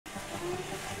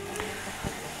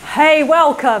Hey,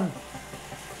 welcome.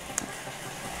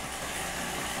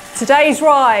 Today's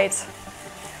ride,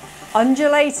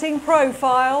 undulating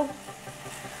profile,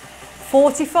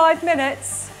 45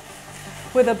 minutes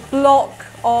with a block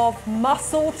of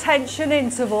muscle tension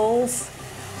intervals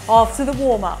after the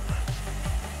warm-up.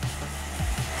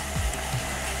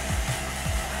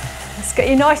 Let's get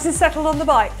you nice and settled on the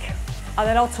bike, and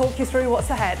then I'll talk you through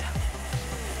what's ahead.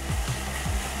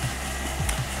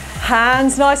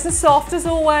 Hands nice and soft as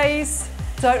always.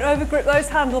 Don't overgrip those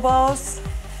handlebars.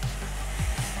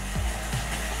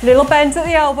 Little bend at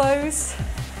the elbows.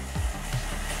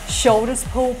 Shoulders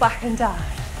pulled back and down.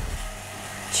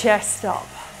 Chest up.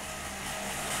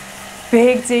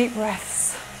 Big deep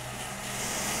breaths.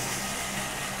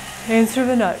 In through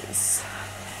the nose.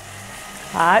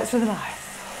 Out through the mouth.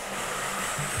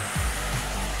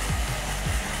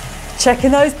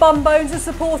 Checking those bum bones are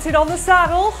supported on the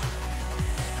saddle.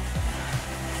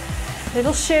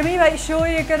 Little shimmy, make sure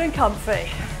you're good and comfy.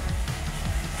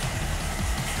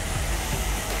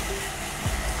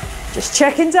 Just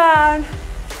checking down.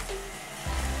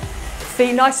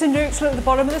 Feet nice and neutral at the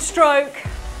bottom of the stroke.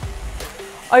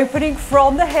 Opening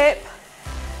from the hip.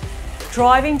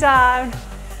 Driving down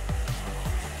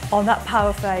on that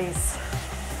power phase.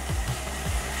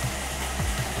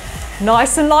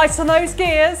 Nice and light on those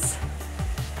gears.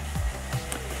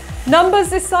 Numbers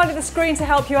this side of the screen to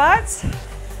help you out.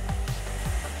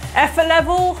 Effort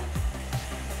level,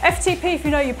 FTP if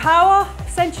you know your power,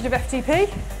 percentage of FTP,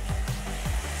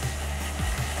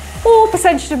 or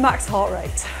percentage of max heart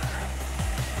rate.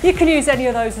 You can use any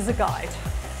of those as a guide.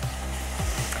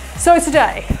 So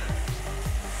today,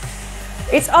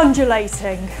 it's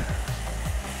undulating.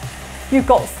 You've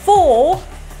got 4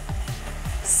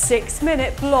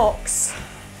 6-minute blocks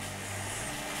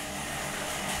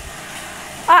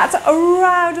at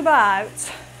around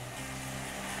about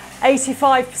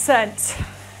 85%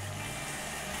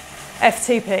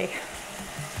 FTP,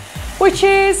 which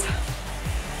is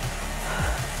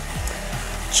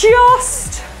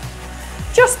just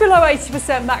below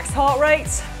 80% max heart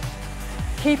rate,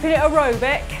 keeping it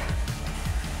aerobic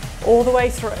all the way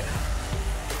through.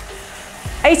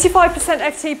 85%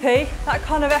 FTP, that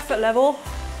kind of effort level,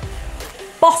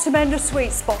 bottom end of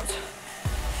sweet spot.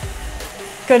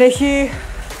 Gonna you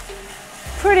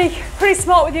pretty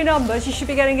smart with your numbers. You should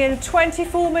be getting in a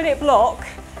 24-minute block,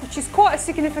 which is quite a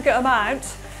significant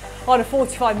amount on a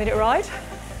 45-minute ride,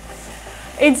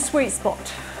 in sweet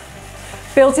spot.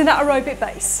 Building that aerobic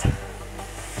base.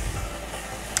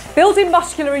 Building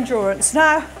muscular endurance.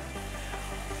 Now,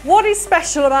 what is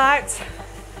special about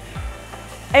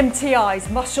MTIs,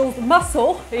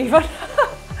 muscle even,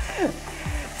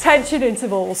 tension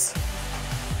intervals?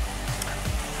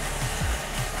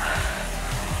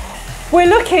 We're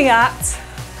looking at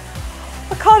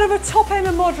a kind of a top end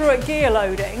and moderate gear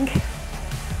loading.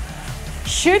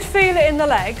 Should feel it in the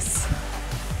legs.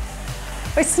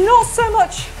 It's not so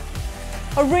much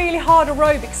a really hard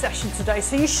aerobic session today,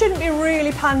 so you shouldn't be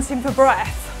really panting for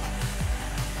breath,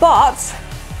 but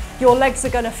your legs are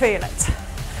going to feel it.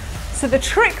 So the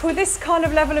trick with this kind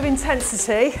of level of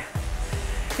intensity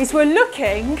is we're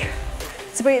looking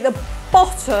to be at the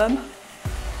bottom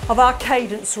of our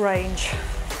cadence range.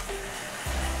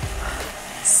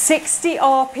 60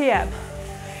 RPM.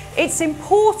 It's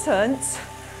important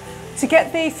to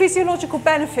get the physiological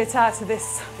benefit out of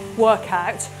this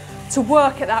workout, to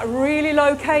work at that really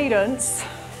low cadence.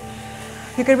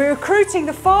 You're going to be recruiting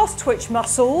the fast twitch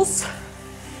muscles,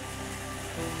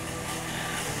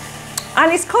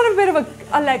 and it's kind of a bit of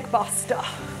a leg buster.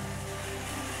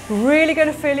 Really going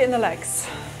to feel it in the legs.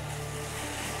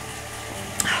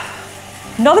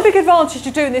 Another big advantage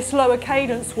to doing this lower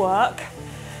cadence work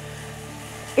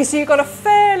is you've got a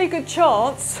fairly good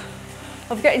chance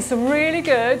of getting some really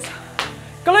good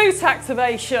glute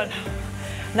activation.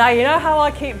 Now you know how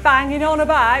I keep banging on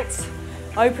about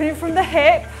opening from the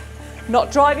hip,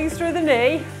 not driving through the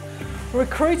knee,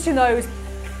 recruiting those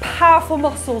powerful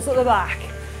muscles at the back.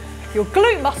 Your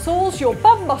glute muscles, your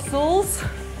bum muscles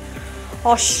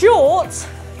are short,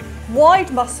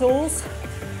 wide muscles,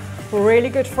 really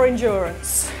good for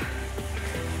endurance.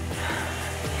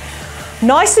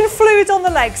 Nice and fluid on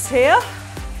the legs here.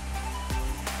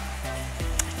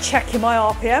 Checking my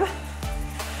RPM.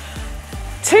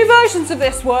 2 versions of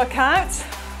this workout.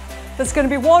 There's going to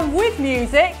be one with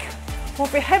music, or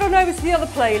if you head on over to the other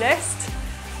playlist,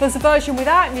 there's a version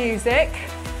without music,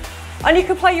 and you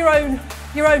can play your own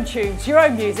tunes, your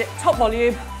own music, top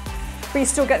volume, but you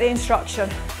still get the instruction.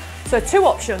 So 2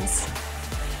 options.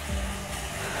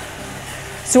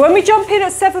 So when we jump in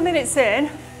at 7 minutes in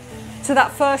to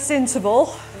that first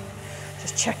interval,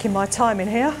 just checking my timing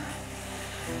here,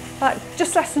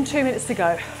 Just less than 2 minutes to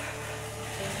go.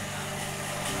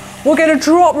 We're going to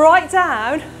drop right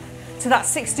down to that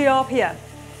 60 RPM.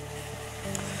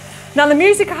 Now the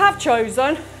music I have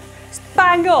chosen is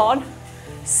bang on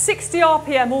 60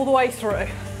 RPM all the way through.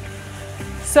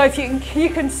 So if you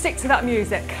can stick to that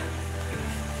music.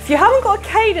 If you haven't got a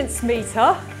cadence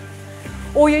meter,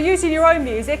 or you're using your own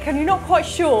music and you're not quite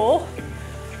sure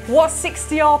what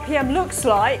 60 RPM looks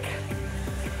like,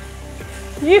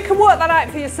 you can work that out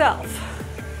for yourself.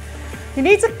 You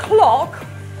need to clock,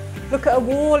 look at a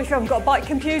wall if you haven't got a bike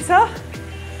computer,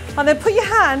 and then put your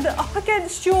hand up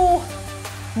against your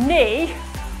knee.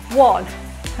 One.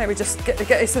 Let me just get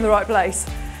this in the right place.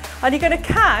 And you're going to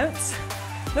count,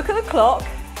 look at the clock,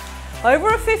 over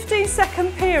a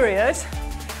 15-second period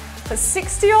at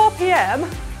 60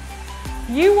 RPM,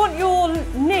 you want your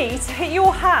knee to hit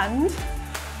your hand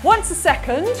once a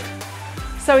second.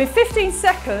 So in 15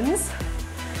 seconds,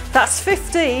 that's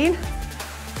 15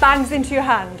 bangs into your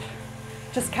hand.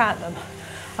 Just count them.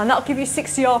 And that'll give you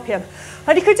 60 RPM.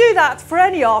 And you could do that for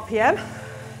any RPM.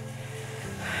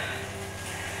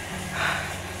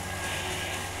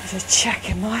 Just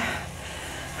checking my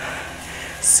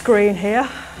screen here.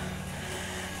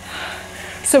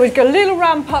 So we've got a little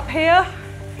ramp up here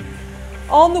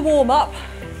on the warm up.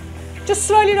 Just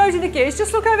slowly loading the gears.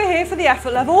 Just look over here for the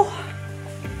effort level.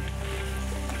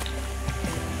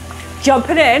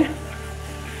 Jumping in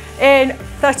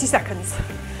 30 seconds.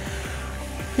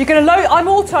 You're going to load, I'm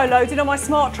auto loading on my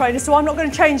smart trainer, so I'm not going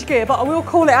to change gear, but I will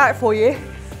call it out for you.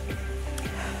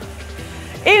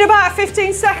 In about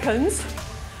 15 seconds,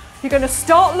 you're going to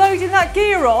start loading that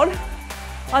gear on,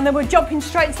 and then we're jumping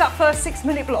straight into that first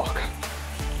 6-minute block.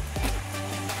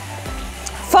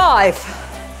 5,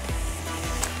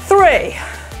 3,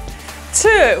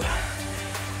 2,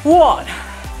 1.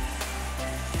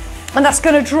 And that's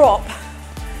going to drop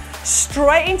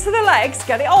straight into the legs.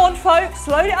 Get it on, folks.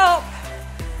 Load it up.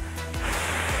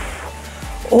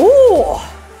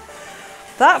 Oh,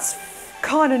 that's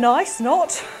kind of nice,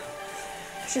 not?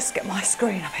 Let's just get my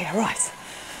screen up here. Right.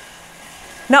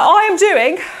 Now I am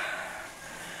doing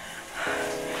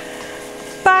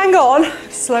bang on,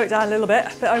 slow it down a little bit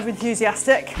over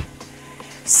enthusiastic,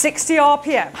 60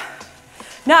 RPM.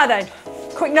 Now then,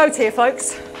 quick note here,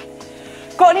 folks.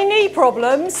 Got any knee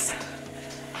problems?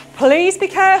 Please be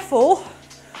careful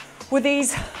with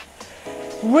these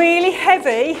really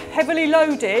heavily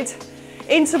loaded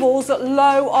intervals at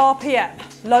low RPM,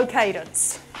 low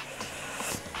cadence.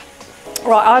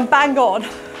 Right, I'm bang on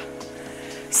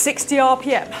 60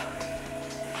 RPM.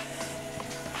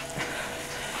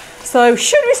 So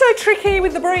shouldn't be so tricky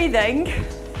with the breathing,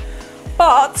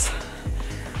 but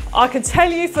I can tell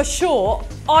you for sure,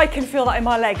 I can feel that in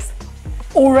my legs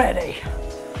already.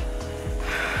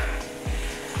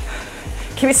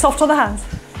 Keep it soft on the hands.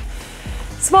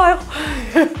 Smile.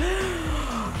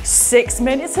 6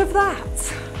 minutes of that.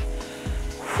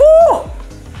 Whew.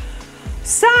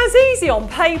 Sounds easy on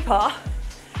paper.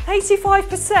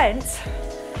 85%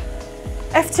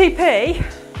 FTP.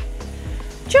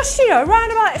 Just, you know,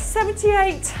 around about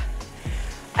 78,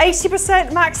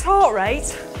 80% max heart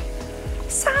rate.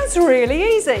 Sounds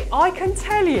really easy. I can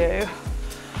tell you,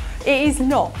 it is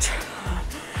not.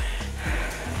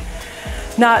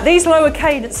 Now, these lower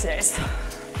cadences,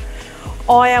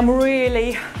 I am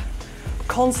really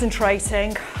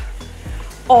concentrating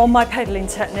on my pedaling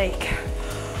technique.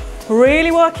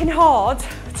 Really working hard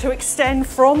to extend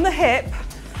from the hip,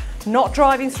 not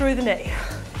driving through the knee.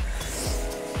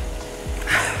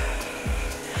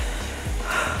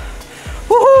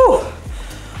 Woohoo!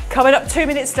 Coming up, 2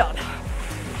 minutes done.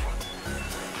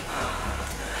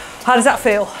 How does that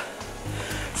feel?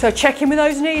 So check in with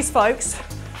those knees, folks.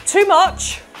 Too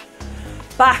much,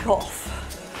 back off.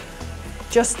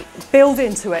 Just build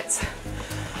into it.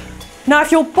 Now,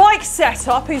 if your bike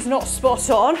setup is not spot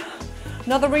on,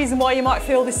 another reason why you might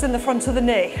feel this in the front of the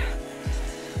knee.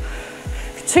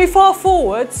 If you're too far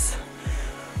forwards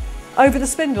over the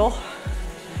spindle,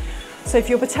 so if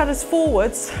your patella's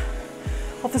forwards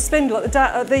of the spindle at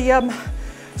the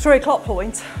 3 o'clock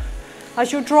point,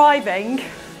 as you're driving,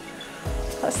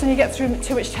 that's when you get through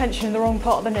too much tension in the wrong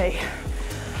part of the knee.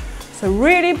 So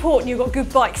really important you've got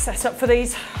good bike setup for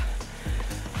these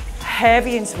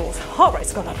heavy intervals. Heart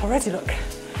rate's gone up already, look.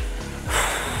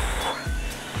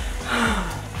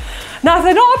 Now, if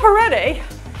they're not up already,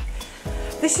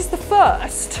 this is the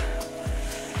first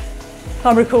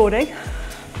I'm recording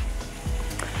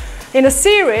in a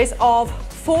series of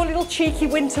 4 little cheeky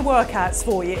winter workouts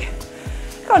for you.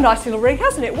 Got a nice little ring,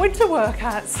 hasn't it? Winter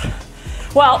workouts.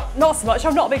 Well, not so much.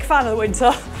 I'm not a big fan of the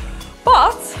winter,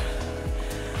 but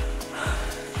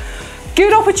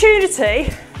Good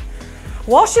opportunity,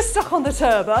 whilst you're stuck on the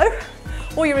turbo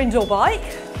or your indoor bike,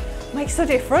 makes a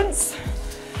difference,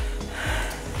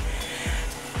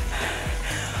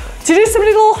 to do some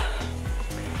little,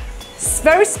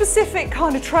 very specific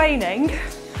kind of training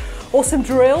or some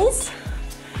drills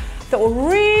that will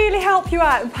really help you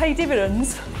out and pay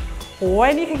dividends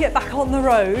when you can get back on the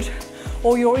road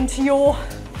or you're into your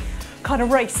kind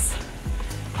of race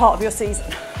part of your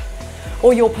season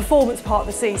or your performance part of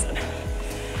the season.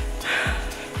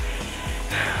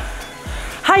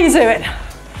 How you doing?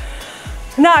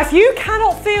 Now, if you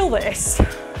cannot feel this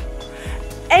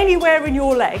anywhere in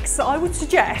your legs, I would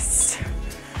suggest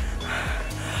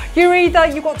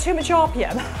you've got too much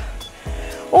RPM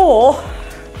or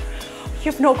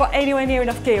you've not got anywhere near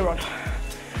enough gear on.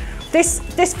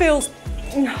 This feels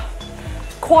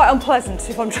quite unpleasant,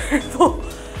 if I'm truthful.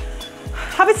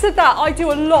 Having said that, I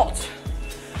do a lot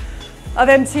of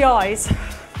MTIs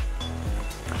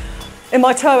in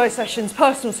my turbo sessions,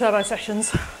 personal turbo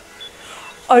sessions,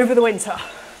 over the winter.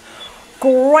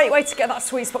 Great way to get that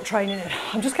sweet spot training in.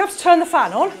 I'm just going to have to turn the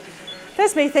fan on.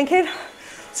 There's me thinking,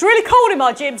 it's really cold in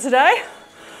my gym today.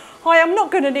 I am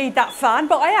not going to need that fan,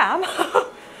 but I am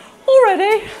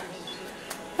already.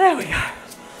 There we go.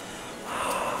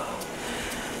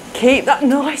 Keep that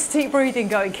nice deep breathing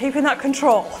going, keeping that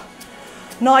control.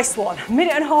 Nice one, 1.5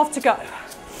 minutes to go.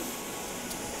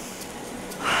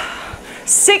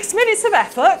 6 minutes of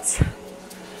effort,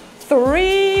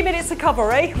 3 minutes of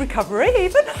recovery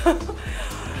even.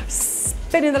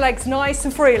 Spinning the legs nice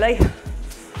and freely.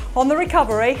 On the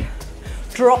recovery,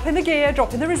 dropping the gear,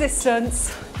 dropping the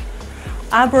resistance,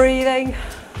 and breathing,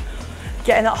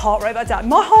 getting that heart rate back down.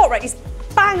 My heart rate is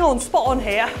bang on, spot on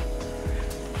here.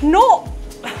 Not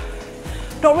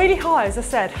really high, as I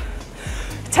said.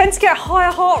 Tend to get a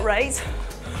higher heart rate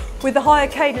with the higher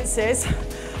cadences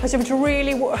as you're able to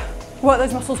really work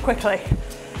those muscles quickly.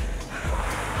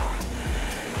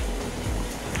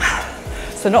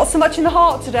 So not so much in the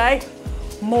heart today,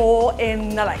 more in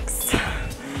the legs.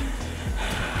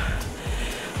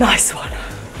 Nice one.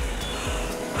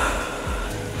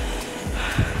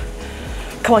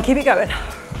 Come on, keep it going.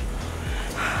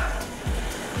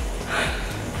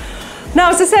 Now,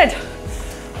 as I said,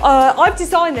 I've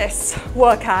designed this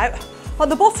workout at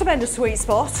the bottom end of sweet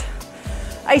spot,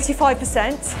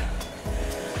 85%.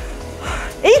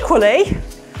 Equally,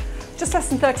 just less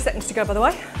than 30 seconds to go, by the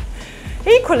way.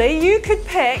 Equally, you could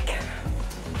pick,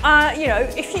 you know,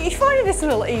 if you're finding this a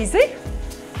little easy,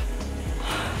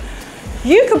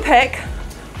 you can pick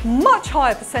much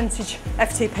higher percentage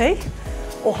FTP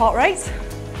or heart rate.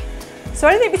 So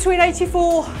anything between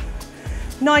 84,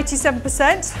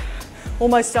 97%,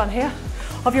 almost done here,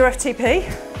 of your FTP.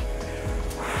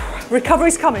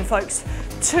 Recovery's coming, folks.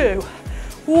 2,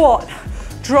 1,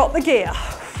 drop the gear.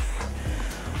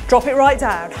 Drop it right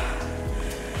down.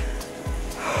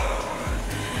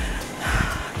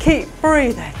 Keep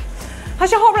breathing. Has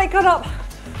your heart rate gone up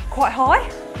quite high?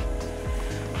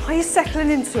 Are you settling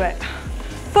into it?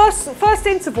 First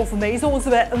interval for me is always a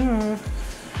bit,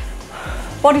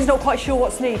 body's not quite sure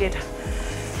what's needed.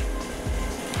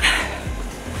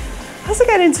 As I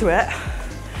get into it,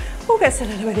 all gets a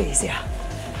little bit easier.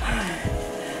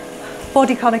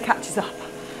 Body kind of catches up.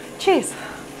 Cheers.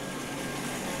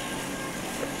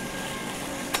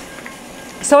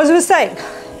 So as I was saying,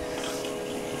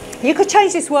 you could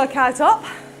change this workout up,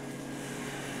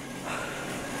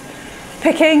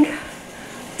 picking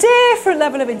different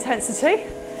level of intensity,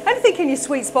 anything in your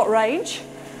sweet spot range.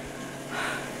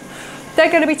 They're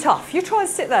going to be tough. You try and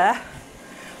sit there.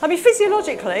 I mean,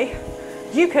 physiologically,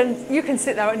 you can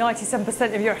sit there at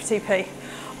 97% of your FTP.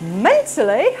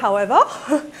 Mentally, however,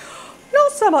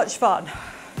 not so much fun.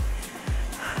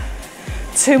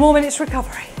 2 more minutes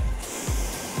recovery.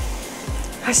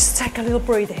 Let's just take a little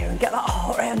breather here and get that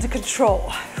heart rate under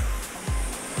control.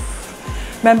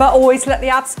 Remember, always let the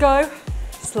abs go.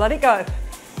 Just let it go.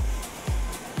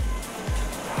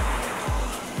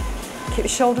 Keep your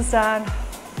shoulders down.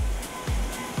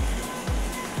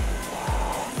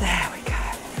 There we go.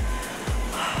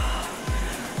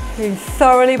 Being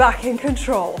thoroughly back in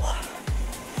control.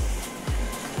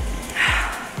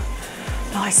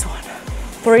 Nice one.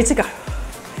 3 to go.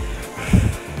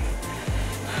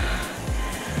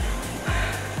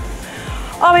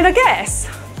 I mean, I guess,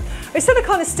 instead of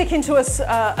kind of sticking to a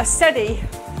steady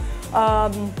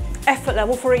effort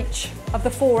level for each of the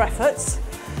 4 efforts,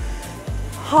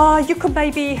 you could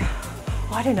maybe,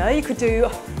 I don't know, you could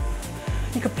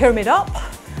pyramid up.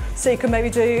 So you can maybe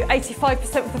do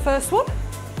 85% for the first one.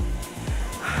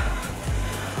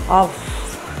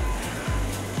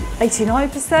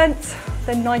 89%,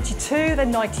 then 92,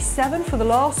 then 97 for the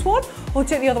last one, or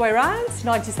do it the other way around,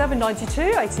 97, 92,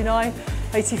 89,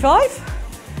 85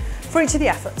 for each of the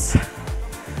efforts.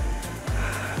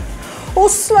 Or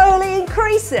slowly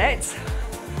increase it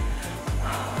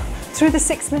through the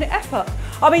 6-minute effort.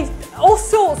 I mean, all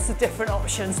sorts of different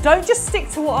options. Don't just stick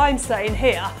to what I'm saying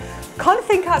here. Kind of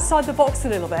think outside the box a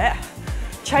little bit,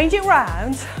 change it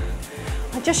round,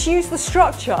 and just use the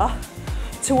structure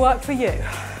to work for you.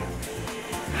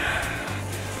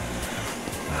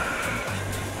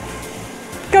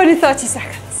 Going in 30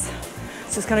 seconds.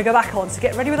 So it's going to go back on, so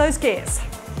get ready with those gears.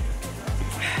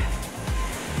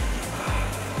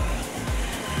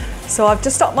 So I've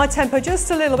just upped my tempo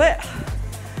just a little bit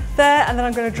there, and then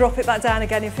I'm going to drop it back down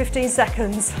again in 15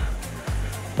 seconds.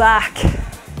 Back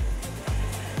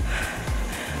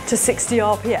to 60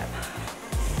 RPM.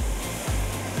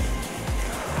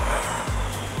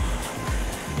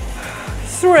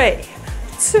 Three,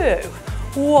 two,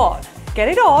 one. Get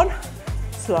it on.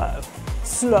 Slow,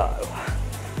 slow.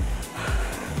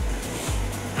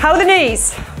 How are the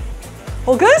knees?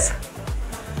 All good?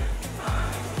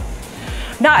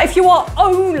 Now, if you are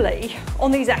only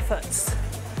on these efforts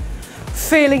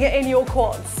feeling it in your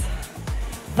quads,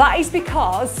 that is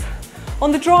because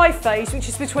on the drive phase, which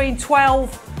is between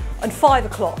 12 and 5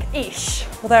 o'clock-ish,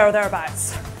 or there or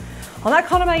thereabouts, on that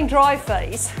kind of main drive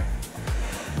phase,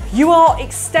 you are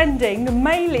extending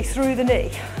mainly through the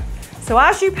knee. So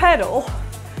as you pedal,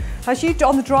 as you do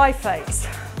on the drive phase,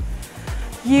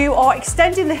 you are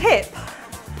extending the hip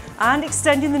and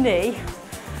extending the knee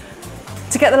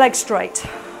to get the leg straight.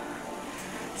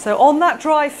 So on that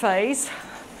drive phase,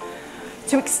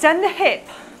 to extend the hip,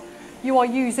 you are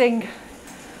using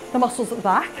the muscles at the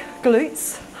back,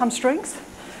 glutes, hamstrings.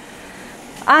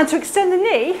 And to extend the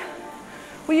knee,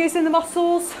 we're using the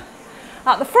muscles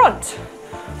at the front.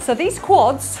 So these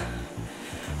quads,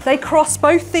 they cross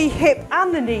both the hip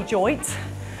and the knee joint,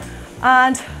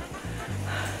 and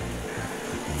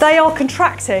they are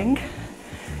contracting,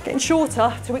 getting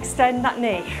shorter to extend that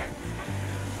knee.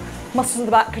 Muscles at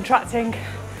the back contracting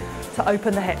to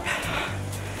open the hip.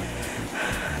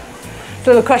 A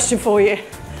little question for you.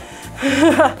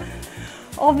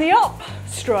 On the up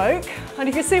stroke, and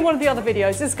if you've seen one of the other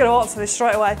videos, this is going to answer this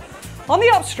straight away. On the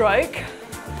upstroke,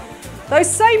 those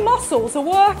same muscles are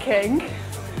working,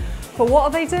 but what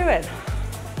are they doing?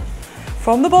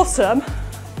 From the bottom,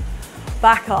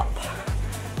 back up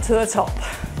to the top.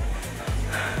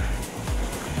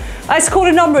 It's called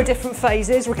a number of different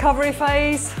phases: recovery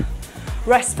phase,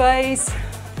 rest phase,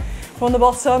 from the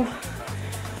bottom,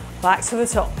 back to the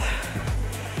top.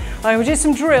 And we'll do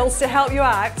some drills to help you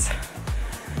out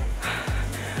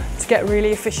to get really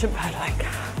efficient pedaling.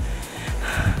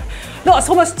 Look, it's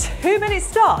almost 2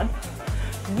 minutes done,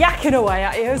 yakking away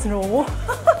at you as normal. 2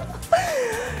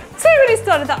 minutes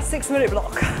done in that 6-minute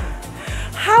block.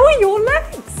 How are your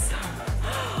legs?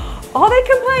 Are they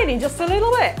complaining just a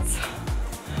little bit?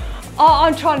 Oh,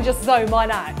 I'm trying to just zone mine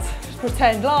out. Just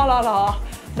pretend, la la la,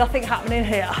 nothing happening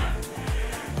here.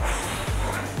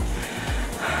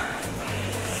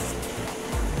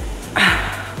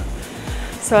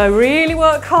 So really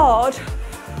work hard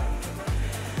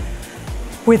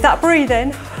with that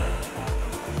breathing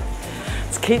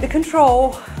to keep the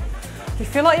control. If you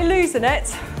feel like you're losing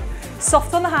it,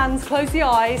 soft on the hands, close the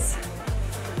eyes.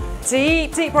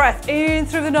 Deep, deep breath in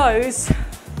through the nose.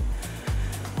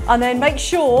 And then make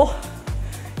sure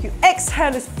you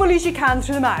exhale as fully as you can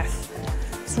through the mouth.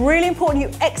 It's really important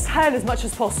you exhale as much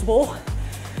as possible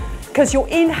because your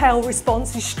inhale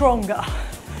response is stronger.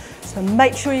 So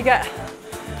make sure you get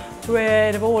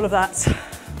rid of all of that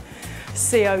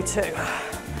CO2.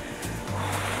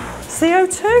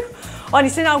 CO2? And you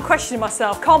see now I'm questioning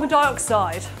myself. Carbon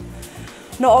dioxide,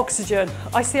 not oxygen.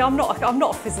 I see I'm not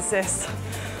a physicist.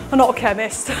 I'm not a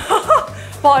chemist.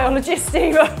 Biologist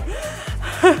even.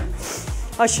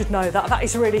 I should know that. That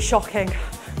is really shocking.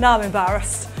 Now I'm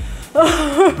embarrassed.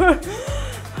 Oh,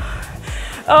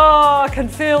 I can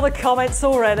feel the comments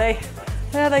already.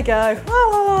 There they go. La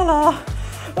la la la.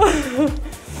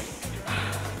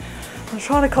 I'm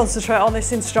trying to concentrate on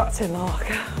this instructing log.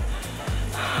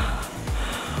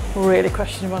 Really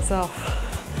questioning myself.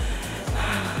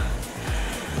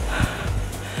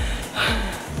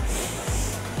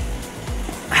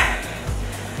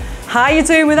 How are you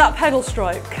doing with that pedal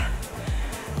stroke?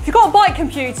 If you've got a bike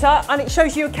computer and it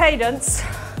shows you a cadence,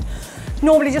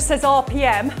 normally just says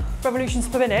RPM, revolutions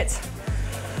per minute,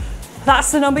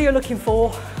 that's the number you're looking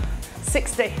for,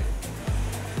 60.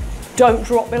 Don't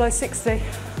drop below 60.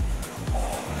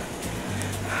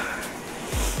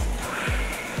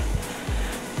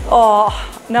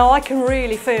 Oh, now I can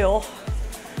really feel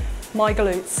my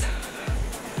glutes.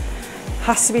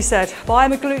 Has to be said, but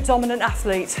I'm a glute dominant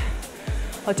athlete.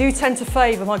 I do tend to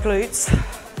favour my glutes.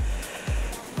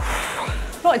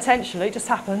 Not intentionally, it just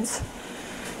happens.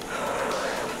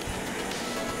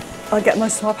 I get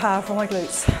most of my power from my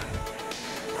glutes.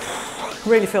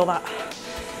 Really feel that.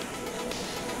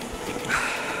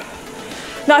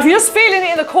 Now, if you're just feeling it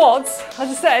in the quads, as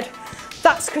I said,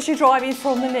 that's because you're driving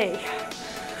from the knee.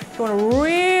 You want to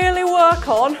really work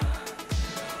on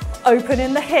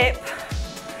opening the hip,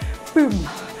 boom,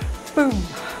 boom.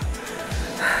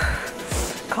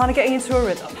 Kind of getting into a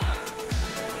rhythm.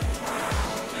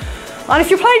 And if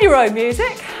you're playing your own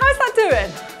music, how's that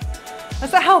doing?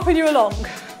 Is that helping you along?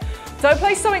 Don't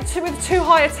play something with too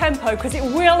high a tempo because it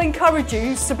will encourage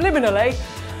you subliminally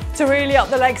to really up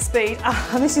the leg speed.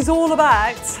 And this is all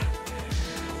about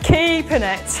keeping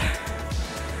it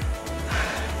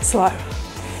slow.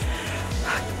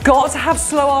 Got to have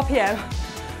slow RPM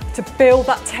to build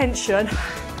that tension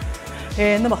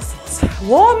in the muscles.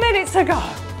 1 minute to go.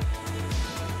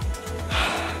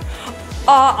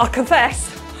 I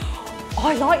confess,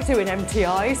 I like doing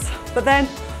MTIs, but then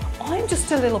I'm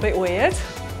just a little bit weird.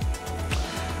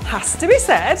 Has to be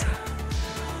said,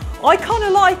 I kind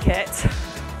of like it.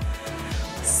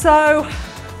 So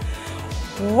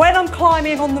when I'm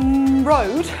climbing on the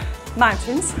road,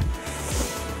 mountains,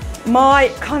 my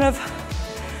kind of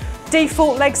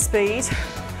default leg speed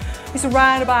is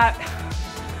around about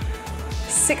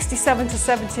 67 to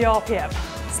 70 RPM.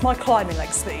 It's my climbing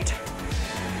leg speed.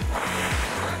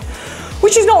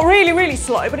 Which is not really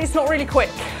slow, but it's not really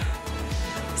quick.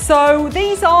 So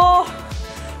these are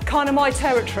kind of my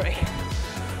territory.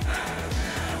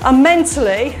 And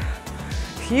mentally,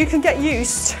 if you can get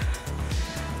used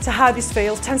to how this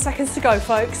feels, 10 seconds to go,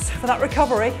 folks, for that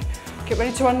recovery. Get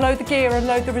ready to unload the gear,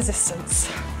 unload the resistance.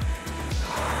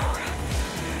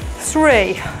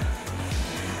 3,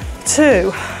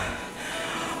 2,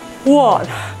 1,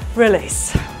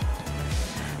 release.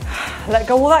 Let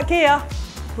go of all that gear,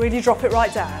 really drop it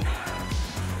right down.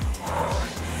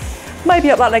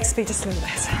 Maybe up that leg speed just a little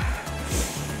bit.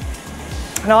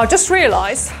 Now I've just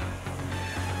realised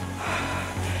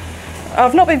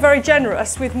I've not been very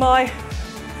generous with my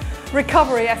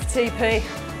recovery FTP.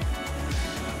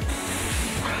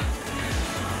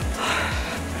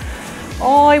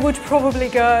 I would probably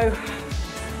go,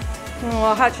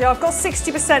 actually I've got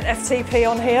 60% FTP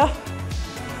on here.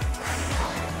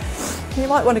 You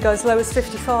might want to go as low as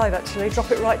 55 actually, drop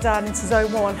it right down into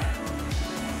zone 1.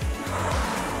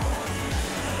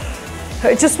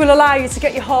 It just will allow you to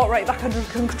get your heart rate back under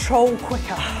control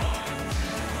quicker.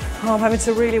 I'm having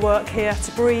to really work here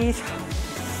to breathe,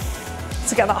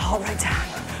 to get that heart rate down.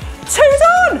 2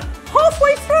 done!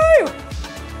 Halfway through!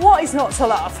 What is not to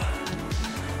love?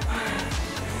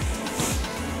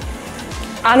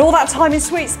 And all that time in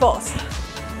sweet spot.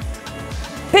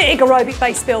 Big aerobic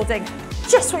base building.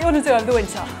 Just what you want to do over the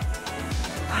winter.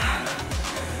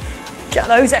 Get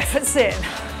those efforts in.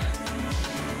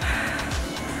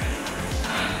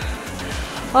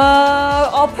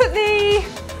 I'll put the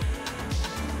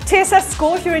TSS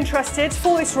score, if you're interested,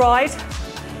 for this ride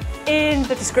in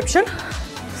the description,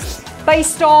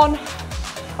 based on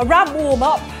a ramp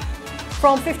warm-up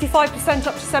from 55%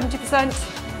 up to 70%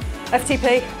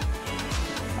 FTP,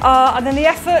 and then the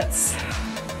efforts,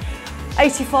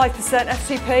 85%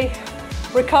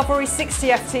 FTP, recovery 60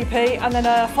 FTP, and then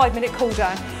a 5-minute cool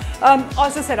down.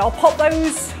 As I said, I'll pop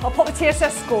the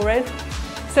TSS score in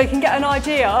so you can get an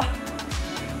idea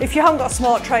if you haven't got a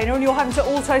smart trainer and you're having to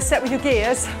auto set with your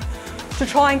gears to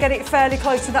try and get it fairly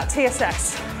close to that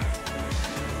TSS.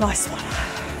 Nice one.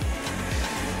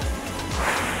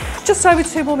 Just over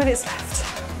 2 more minutes left.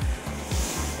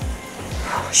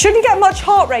 Shouldn't get much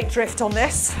heart rate drift on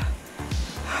this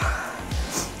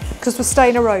because we're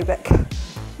staying aerobic.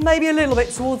 Maybe a little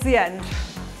bit towards the end.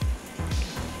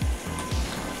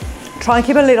 Try and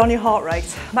keep a lid on your heart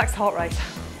rate, max heart rate.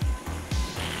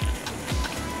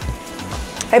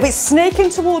 If it's sneaking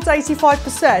towards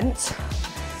 85%,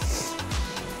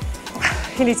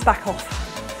 you need to back off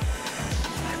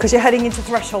because you're heading into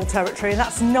threshold territory and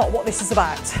that's not what this is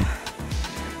about.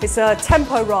 It's a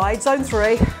tempo ride, zone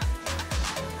 3,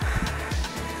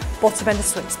 bottom end of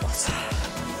sweet spot.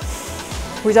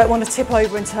 We don't want to tip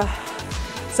over into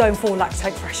zone 4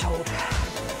 lactate threshold.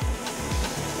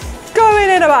 Going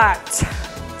in about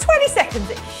 20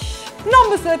 seconds-ish.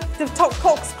 Numbers are the top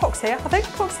clocks here, I think,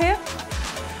 clocks here.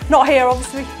 Not here,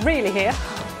 obviously, really here.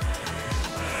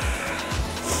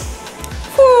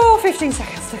 15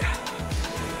 seconds to go.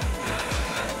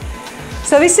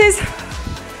 So this is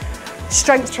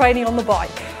strength training on the bike,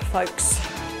 folks.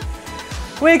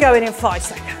 We're going in 5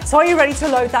 seconds. Are you ready to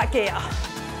load that gear?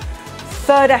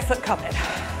 Third effort coming.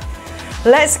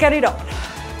 Let's get it on.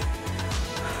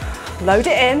 Load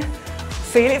it in,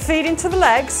 feel it feed into the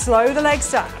legs, slow the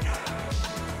legs down.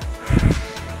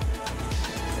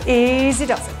 Easy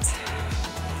does it.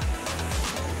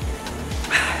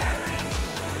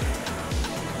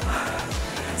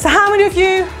 So how many of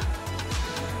you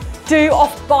do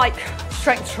off-bike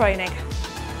strength training?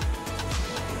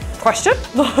 Question?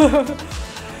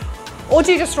 Or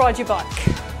do you just ride your bike?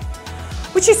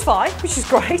 Which is fine, which is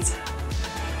great.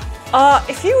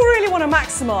 If you really want to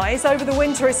maximise over the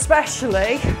winter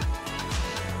especially,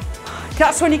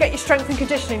 that's when you get your strength and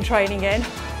conditioning training in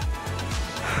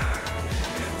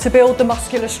to build the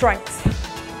muscular strength.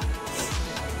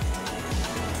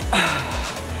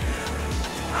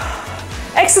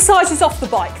 Exercises off the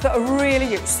bike that are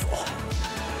really useful.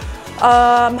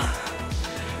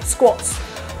 Squats,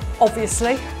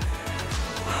 obviously.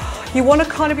 You want to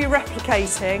kind of be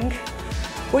replicating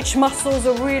which muscles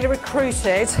are really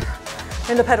recruited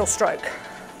in the pedal stroke.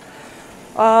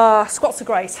 Squats are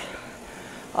great.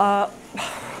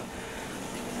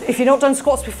 If you've not done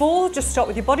squats before, just start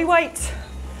with your body weight.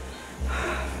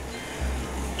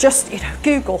 Just,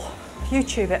 Google,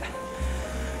 YouTube it.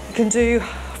 You can do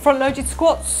front-loaded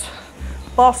squats,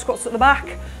 bar squats at the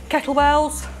back,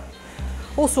 kettlebells,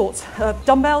 all sorts,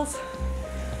 dumbbells,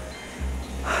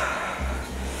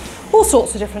 all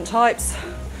sorts of different types.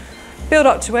 Build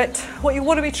up to it. What you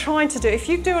want to be trying to do, if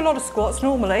you do a lot of squats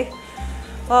normally,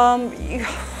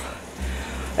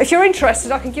 if you're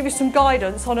interested, I can give you some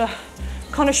guidance on a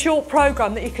kind of short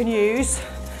program that you can use.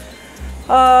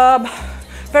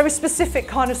 Very specific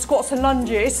kind of squats and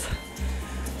lunges,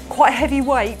 quite heavy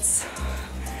weights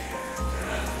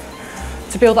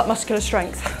to build that muscular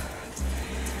strength.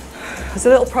 There's a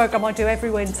little program I do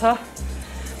every winter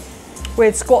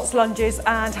with squats, lunges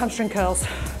and hamstring curls.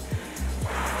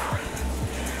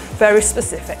 Very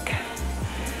specific.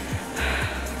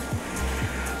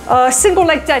 Single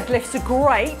leg deadlifts are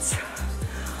great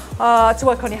to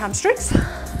work on your hamstrings.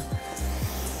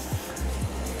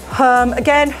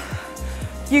 Again,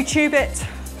 YouTube it.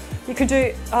 You can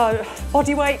do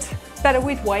body weight, better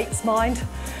with weights, mind.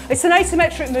 It's an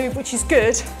asymmetric move, which is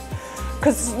good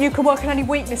because you can work on any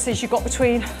weaknesses you've got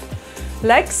between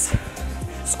legs.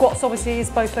 Squats obviously is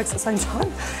both legs at the same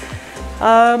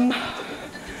time.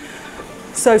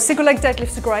 So single leg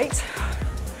deadlifts are great.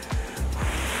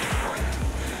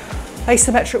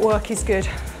 Asymmetric work is good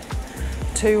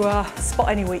to spot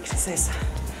any weaknesses.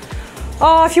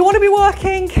 If you want to be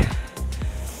working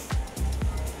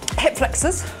hip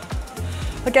flexors,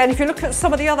 again, if you look at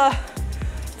some of the other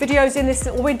videos in this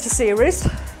little winter series,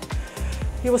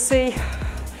 you will see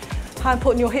how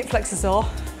important your hip flexors are.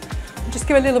 I'll just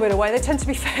give a little bit away. They tend to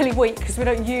be fairly weak because we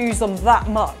don't use them that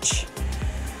much.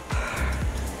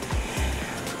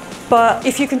 But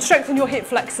if you can strengthen your hip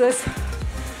flexors,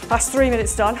 that's 3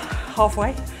 minutes done,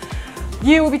 halfway.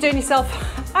 You will be doing yourself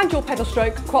and your pedal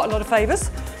stroke quite a lot of favours.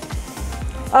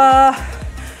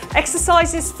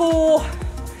 Exercises for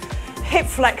hip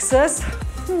flexors.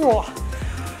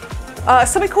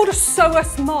 Something called a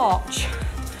psoas march.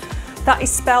 That is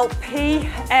spelled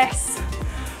P-S-O-A-S,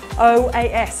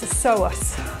 a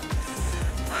psoas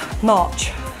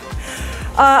march.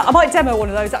 I might demo one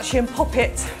of those actually and pop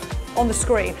it on the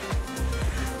screen.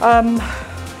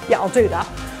 Yeah, I'll do that.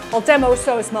 I'll demo a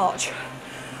psoas march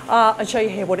and show you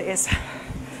here what it is.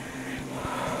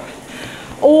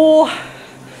 Or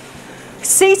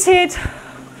seated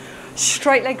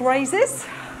straight leg raises,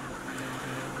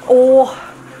 or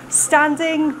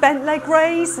standing bent leg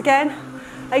raise, again,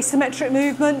 asymmetric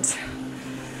movement.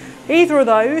 Either of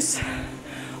those,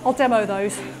 I'll demo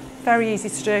those, very easy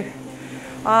to do.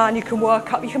 And you can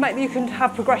work up, you can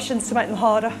have progressions to make them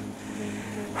harder.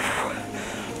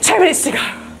 2 minutes to go.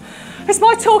 Is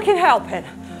my talking helping?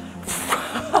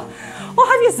 Or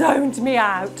have you zoned me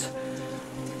out?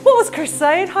 What was Chris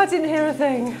saying? I didn't hear a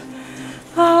thing.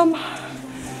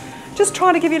 Just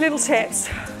trying to give you little tips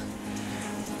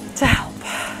to help.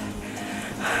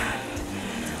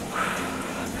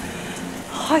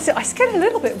 It's getting a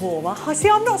little bit warmer. I see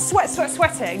I'm not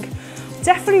sweating.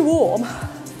 Definitely warm.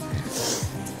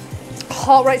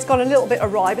 Heart rate's gone a little bit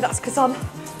awry, but that's because I'm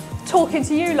talking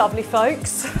to you lovely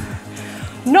folks.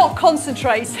 Not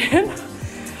concentrating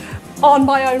on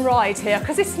my own ride here,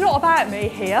 because it's not about me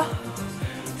here.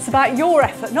 It's about your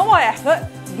effort, not my effort,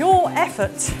 your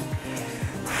effort.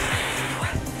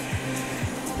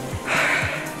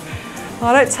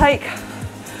 I don't take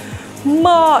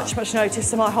much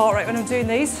notice of my heart rate when I'm doing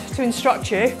these to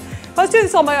instruct you. If I was doing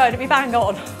this on my own, it'd be bang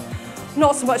on.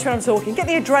 Not so much when I'm talking. Get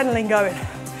the adrenaline going.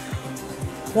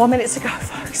 1 minute to go,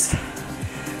 folks.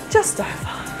 Just over.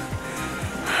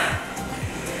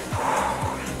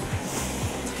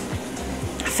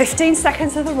 15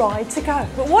 seconds of the ride to go,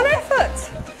 but one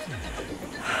effort.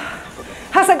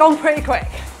 Has that gone pretty quick?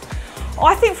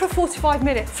 I think for a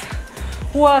 45-minute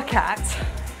workout,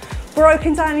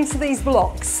 broken down into these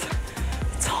blocks,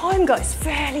 the time goes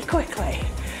fairly quickly.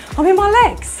 I mean, my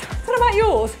legs, I don't know about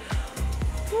yours,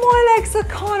 my legs are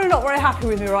kind of not very happy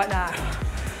with me right now,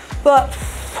 but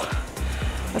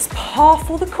that's par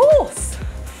for the course.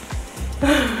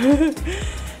 30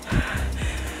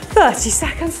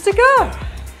 seconds to go.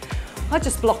 I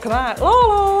just block them out, la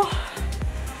la.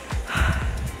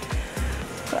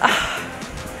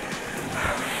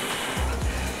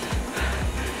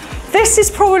 This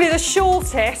is probably the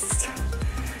shortest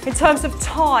in terms of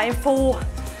time for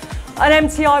an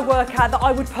MTI workout that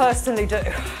I would personally do.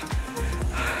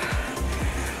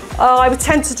 I would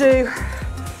tend to do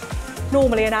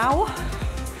normally an hour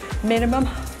minimum.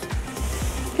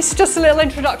 This is just a little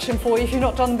introduction for you if you've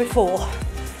not done them before.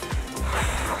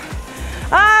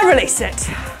 And release it.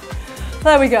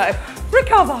 There we go.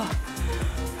 Recover.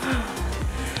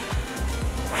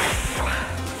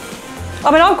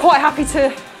 I mean, I'm quite happy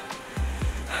to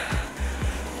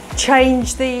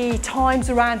change the times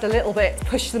around a little bit,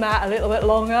 push them out a little bit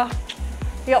longer.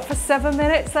 You up for 7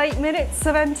 minutes, 8 minutes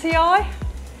of MTI?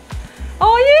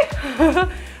 Are you?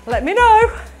 Let me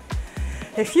know.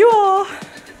 If you are,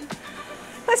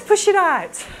 let's push it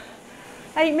out.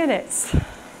 8 minutes.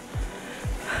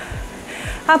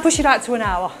 And push it out to an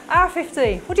hour. Hour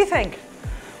 15. What do you think?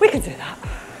 We can do that.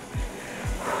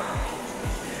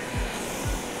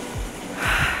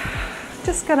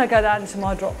 Just gonna go down to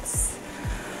my drops.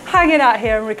 Hanging out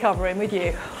here and recovering with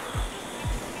you.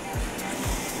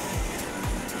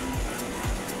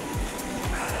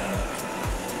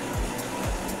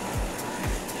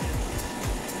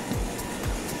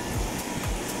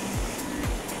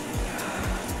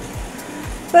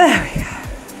 There we go.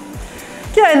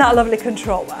 Getting that lovely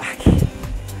control back.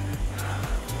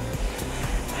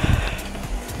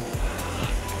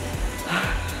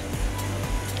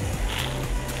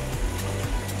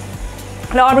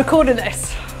 Now I'm recording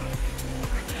this,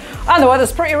 and the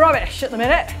weather's pretty rubbish at the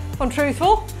minute, if I'm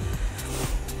truthful.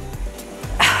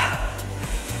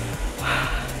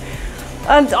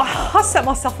 And I set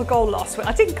myself a goal last week.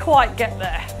 I didn't quite get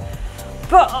there,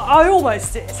 but I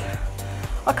almost did.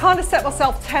 I kind of set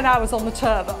myself 10 hours on the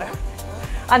turbo,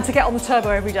 and to get on the turbo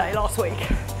every day last week.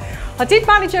 I did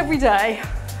manage every day,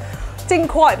 didn't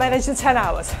quite manage the 10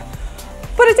 hours,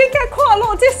 but I did get quite a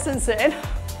lot of distance in,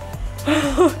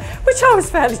 which I was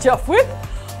fairly chuffed with.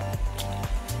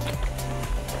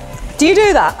 Do you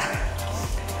do that?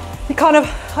 You kind of,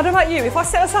 I don't know about you, if I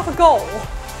set myself a goal,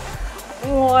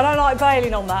 I don't like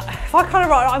bailing on that. If I kind of,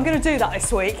 right, I'm going to do that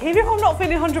this week, even if I'm not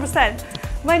feeling 100%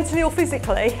 mentally or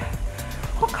physically,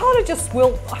 I kind of just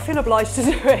will, I feel obliged to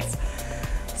do it.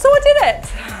 So I did it.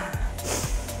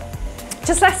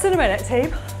 Just less than a minute,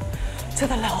 team, to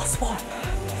the last one.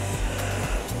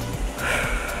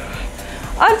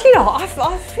 And you know,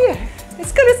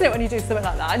 it's good, isn't it, when you do something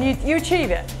like that and you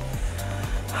achieve it.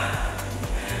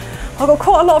 I've got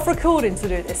quite a lot of recording to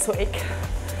do this week.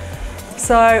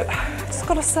 So I've just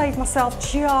got to save myself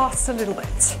just a little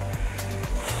bit.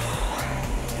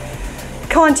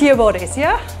 Kind to your bodies,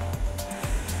 yeah?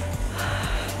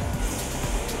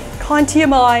 Kind to your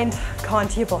mind, kind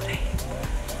to your body.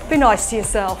 Be nice to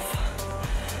yourself.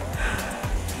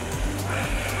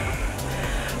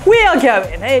 We are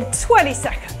going in 20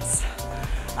 seconds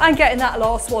and getting that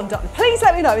last one done. Please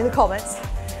let me know in the comments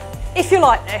if you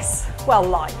like this. Well, you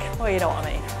know what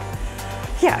I mean.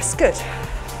 Yes, good.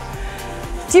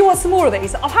 Do you want some more of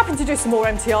these? I'm happy to do some more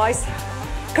MTIs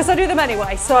because I do them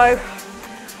anyway, so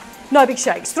no big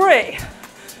shakes. 3,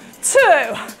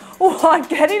 2, 1,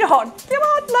 get it on. Come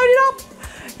on, load it up.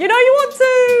 You know you want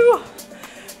to.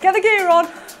 Get the gear on.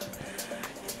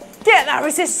 Get that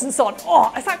resistance on.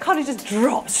 Oh, as that kind of just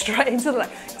drops straight into the leg.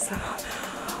 So,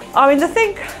 I mean, the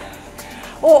thing,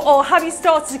 or have you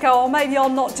started to go, oh, maybe I'll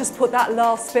not just put that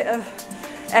last bit of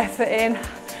effort in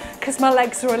because my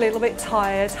legs are a little bit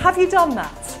tired. Have you done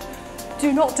that?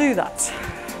 Do not do that.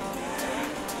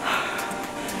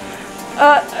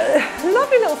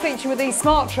 Lovely little feature with these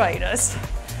smart trainers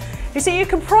is that you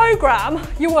can program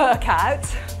your workout,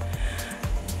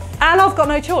 and I've got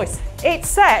no choice. It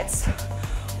sets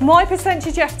my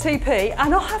percentage FTP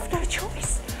and I have no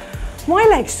choice. My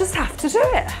legs just have to do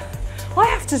it. I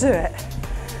have to do it.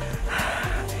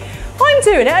 I'm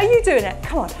doing it, are you doing it?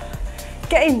 Come on,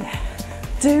 get in there.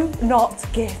 Do not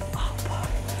give up.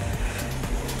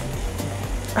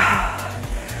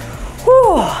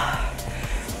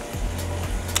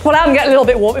 Well, I'm getting a little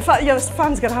bit warm. In fact, yeah, the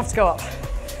fan's gonna have to go up.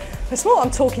 It's not that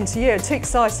I'm talking to you, I'm too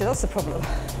excited, that's the problem.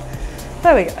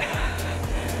 There we go.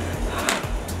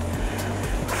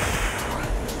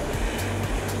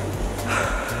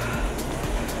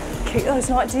 Keep those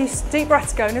nice deep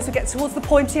breaths going as we get towards the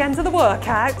pointy end of the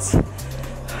workout.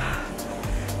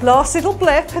 Last little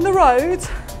blip in the road,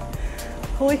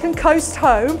 or we can coast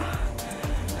home.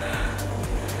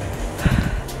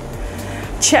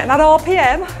 Check that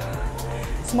RPM.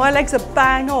 So my legs are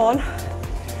bang on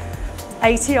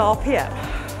 80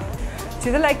 RPM.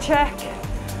 Do the leg check.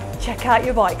 Check out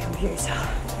your bike computer.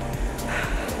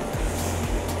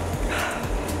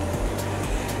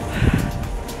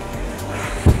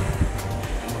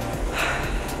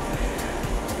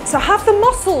 So have the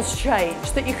muscles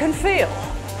changed that you can feel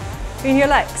in your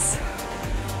legs?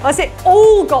 Has it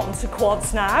all gone to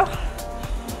quads now?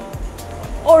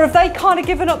 Or have they kind of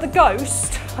given up the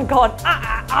ghost and gone,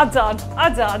 done,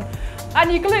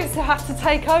 and your glutes have to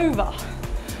take over?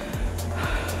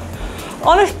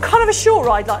 On a kind of a short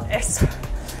ride like this,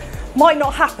 might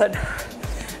not happen.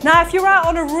 Now, if you're out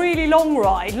on a really long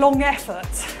ride, long effort,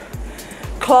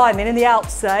 climbing in the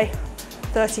Alps, say,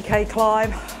 30k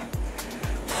climb,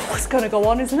 it's going to go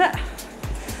on, isn't it?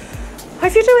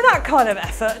 If you're doing that kind of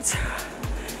effort,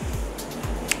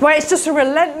 where it's just a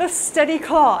relentless, steady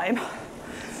climb,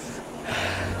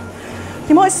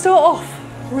 you might start off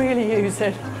really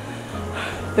using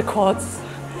the quads.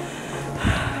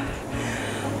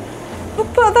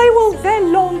 But they're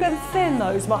long and thin,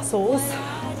 those muscles.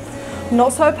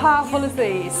 Not so powerful as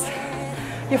these.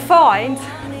 You find,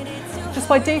 just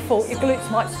by default, your glutes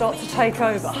might start to take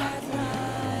over.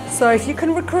 So if you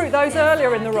can recruit those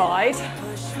earlier in the ride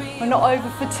and not over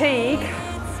fatigue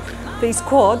these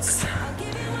quads,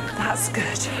 that's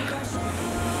good.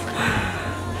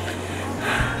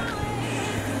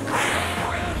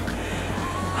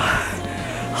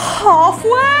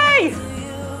 Halfway!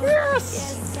 Yes!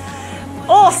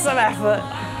 Awesome effort.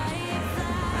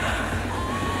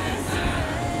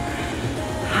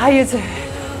 How you doing?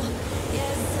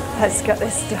 Let's get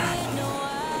this done.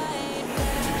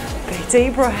 Big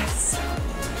deep breaths.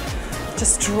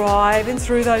 Just driving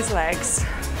through those legs.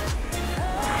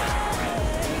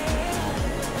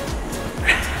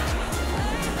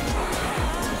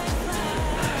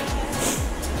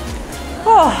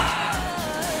 Oh.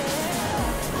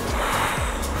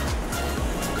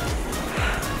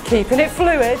 Keeping it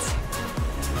fluid.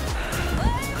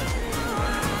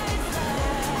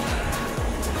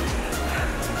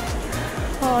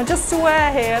 Oh, just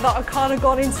aware here that I've kind of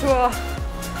got into a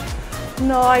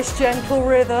nice gentle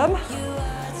rhythm.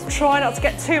 Try not to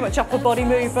get too much upper body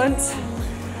movement.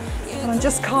 And I'm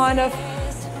just kind of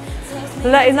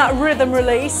letting that rhythm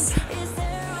release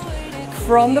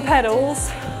from the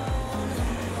pedals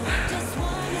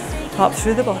up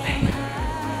through the body.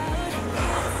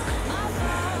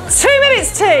 2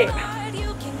 minutes, team.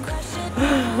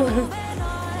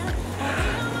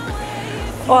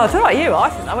 Well, I don't know about you, I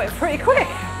think that went pretty quick.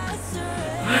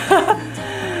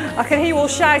 I can hear you all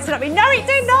shouting at me, no it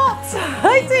did not!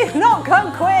 It did not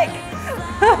come quick!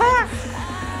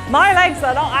 My legs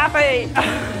are not happy!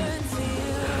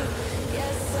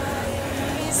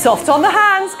 Soft on the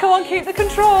hands, come on, keep the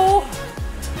control.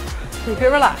 Keep it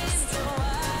relaxed.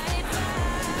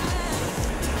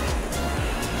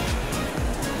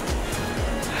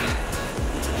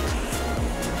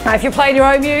 Now, if you're playing your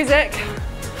own music,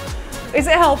 is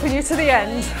it helping you to the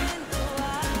end?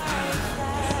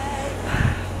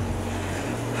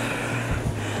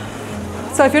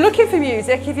 So if you're looking for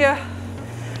music, if you're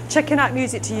checking out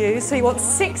music to use, so you want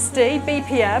 60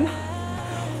 BPM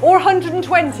or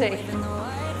 120,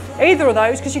 either of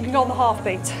those, because you can go on the half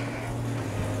beat.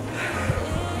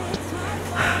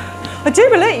 I do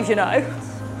believe, you know,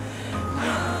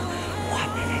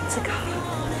 1 minute to go.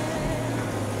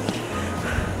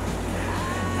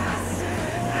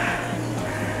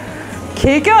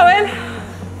 Keep going.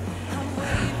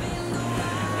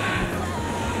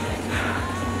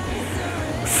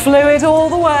 Fluid all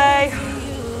the way.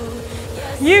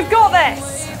 You've got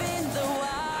this.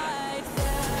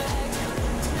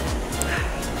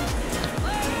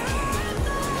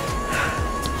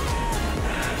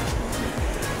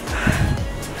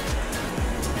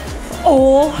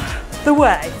 All the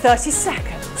way. 30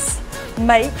 seconds.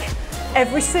 Make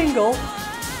every single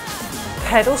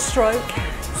pedal stroke count.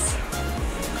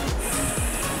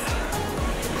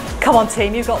 Come on,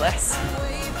 team, you've got this.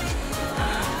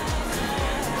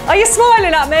 Are you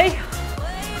smiling at me?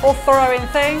 Or throwing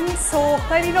things? Or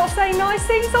maybe not saying nice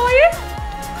things, are you?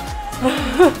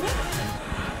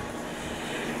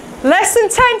 Less than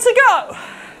 10 to go.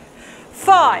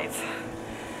 5,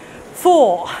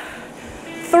 4,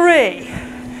 3,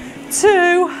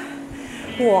 2,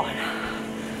 1.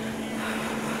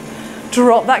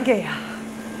 Drop that gear.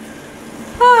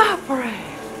 Ah, breathe.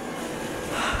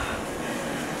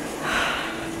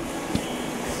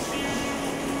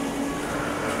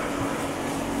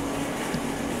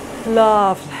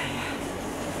 Lovely.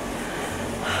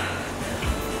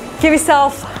 Give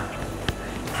yourself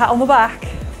a pat on the back.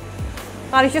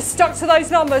 And if you're stuck to those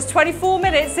numbers, 24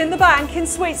 minutes in the bank in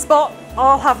sweet spot,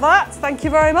 I'll have that. Thank you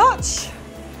very much.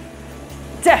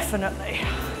 Definitely.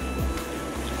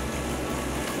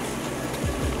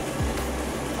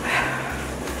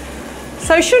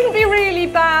 So it shouldn't be really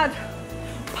bad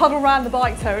puddle around the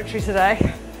bike territory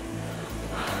today.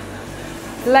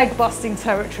 Leg busting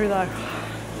territory though.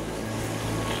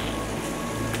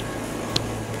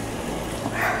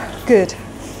 Good.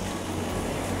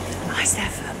 Nice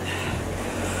effort.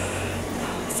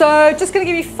 So just going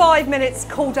to give you 5 minutes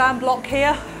cool down block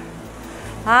here.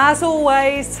 As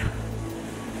always,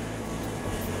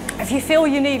 if you feel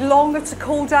you need longer to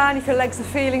cool down, if your legs are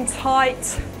feeling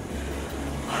tight,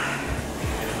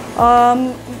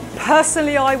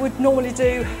 personally I would normally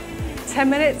do 10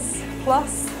 minutes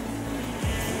plus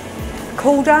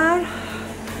cool down,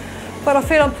 but I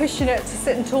feel I'm pushing it to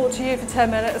sit and talk to you for 10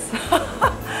 minutes.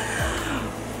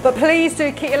 But please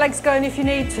do keep your legs going if you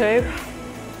need to.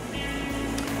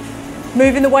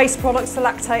 Moving the waste products to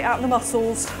lactate out of the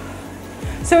muscles.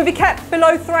 So if you kept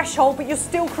below threshold, but you're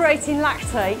still creating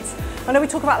lactate, I know we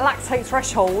talk about lactate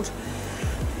threshold,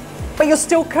 but you're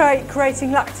still creating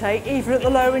lactate even at the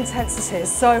lower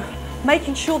intensities. So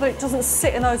making sure that it doesn't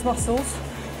sit in those muscles.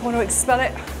 You want to expel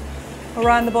it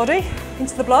around the body,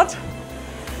 into the blood.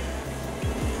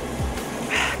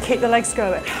 Keep the legs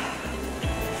going.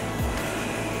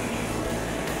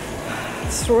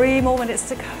 3 more minutes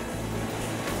to go.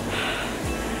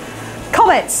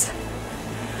 Comments.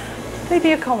 Leave me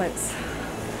your comments.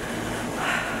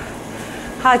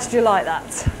 How did you like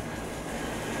that?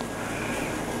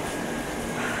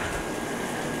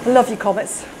 I love your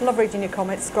comments. I love reading your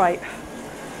comments. Great.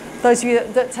 Those of you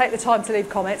that take the time to leave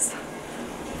comments,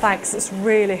 thanks. It's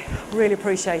really, really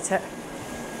appreciate it.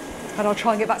 And I'll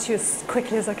try and get back to you as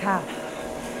quickly as I can.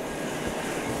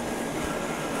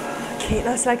 Keep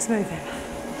those legs moving.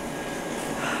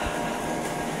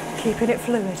 Keeping it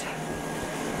fluid.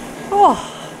 Oh,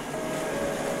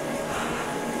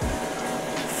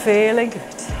 feeling good.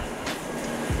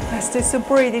 Let's do some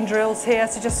breathing drills here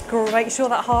to just make sure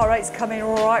that heart rate's coming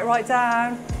right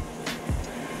down.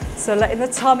 So letting the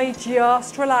tummy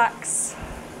just relax.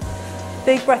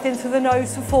 Big breath into the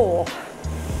nose for 4.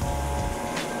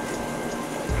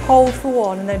 Hold for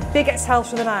 1, and then big exhale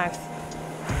through the mouth.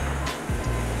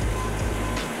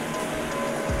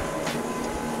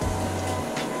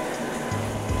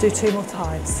 Do 2 more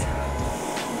times.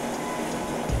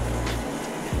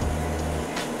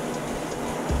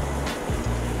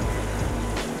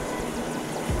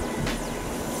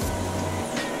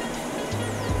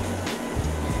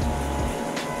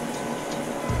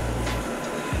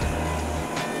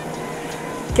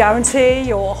 Guarantee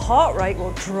your heart rate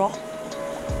will drop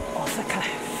off a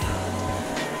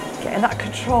cliff. Getting that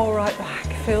control right back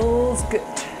feels good.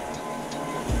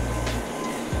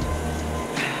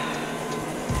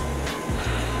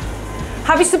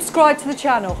 Have you subscribed to the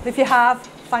channel? If you have,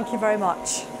 thank you very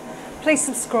much. Please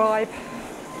subscribe.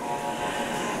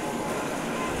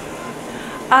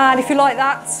 And if you like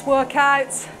that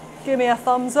workout, give me a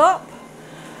thumbs up.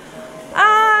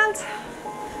 And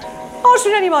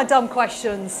answering any of my dumb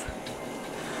questions,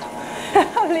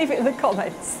 leave it in the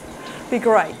comments. Be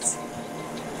great.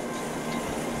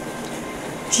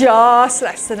 Just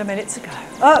less than a minute to go.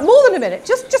 More than a minute,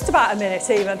 just about a minute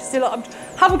even. Still, I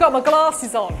haven't got my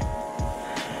glasses on.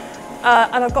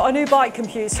 And I've got a new bike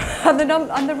computer and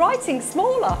the writing's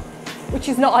smaller, which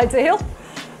is not ideal,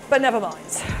 but never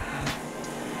mind.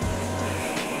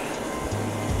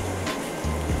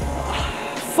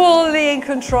 Fully in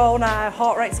control now,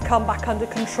 heart rate's come back under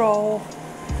control.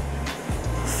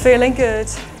 Feeling good,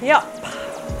 yep.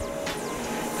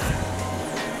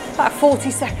 About 40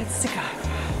 seconds to go.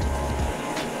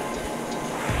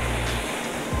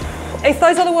 If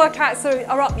those other workouts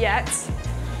are up yet,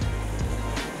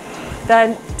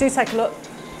 then do take a look.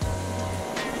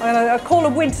 I'm going to call a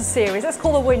winter series. Let's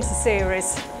call a winter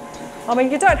series. I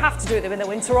mean, you don't have to do them in the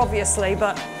winter, obviously,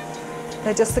 but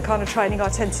they're just the kind of training I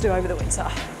tend to do over the winter.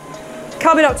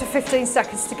 Coming up to 15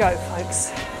 seconds to go,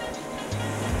 folks.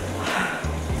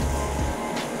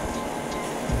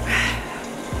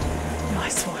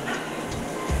 Nice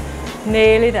one.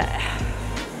 Nearly there.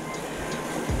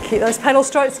 Keep those pedal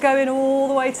strokes going all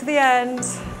the way to the end.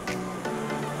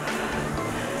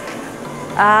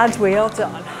 And we are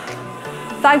done.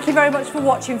 Thank you very much for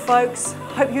watching, folks.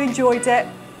 Hope you enjoyed it.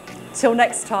 Till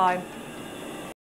next time.